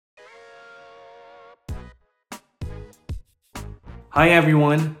Hi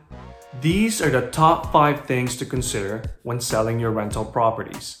everyone! These are the top 5 things to consider when selling your rental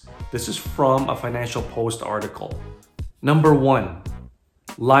properties. This is from a Financial Post article. Number 1.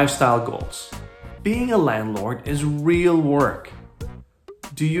 Lifestyle goals. Being a landlord is real work.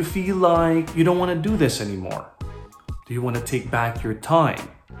 Do you feel like you don't want to do this anymore? Do you want to take back your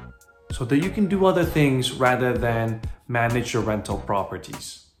time so that you can do other things rather than manage your rental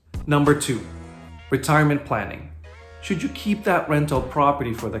properties? Number 2. Retirement planning. Should you keep that rental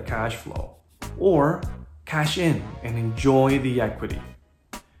property for the cash flow or cash in and enjoy the equity?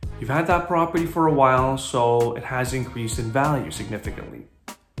 You've had that property for a while, so it has increased in value significantly.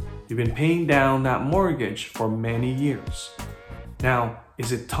 You've been paying down that mortgage for many years. Now,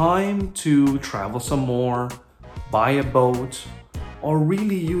 is it time to travel some more, buy a boat, or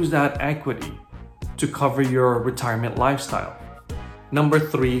really use that equity to cover your retirement lifestyle? Number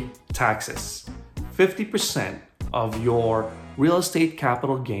 3, taxes. 50% of your real estate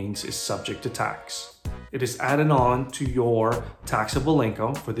capital gains is subject to tax. It is added on to your taxable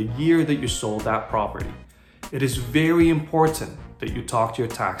income for the year that you sold that property. It is very important that you talk to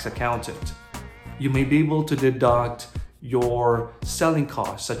your tax accountant. You may be able to deduct your selling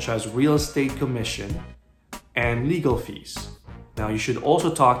costs such as real estate commission and legal fees. Now you should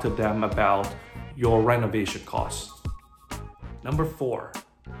also talk to them about your renovation costs. Number 4,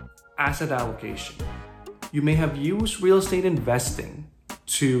 asset allocation. You may have used real estate investing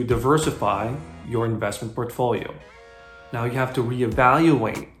to diversify your investment portfolio. Now you have to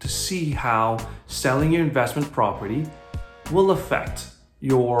reevaluate to see how selling your investment property will affect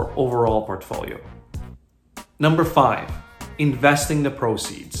your overall portfolio. Number 5, investing the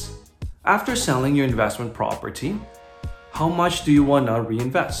proceeds. After selling your investment property, how much do you want to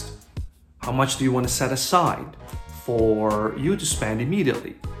reinvest? How much do you want to set aside for you to spend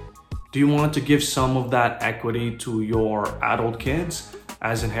immediately? Do you want to give some of that equity to your adult kids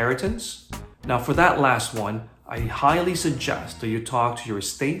as inheritance? Now for that last one, I highly suggest that you talk to your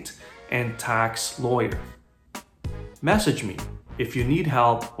estate and tax lawyer. Message me if you need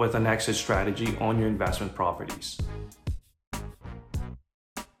help with an exit strategy on your investment properties.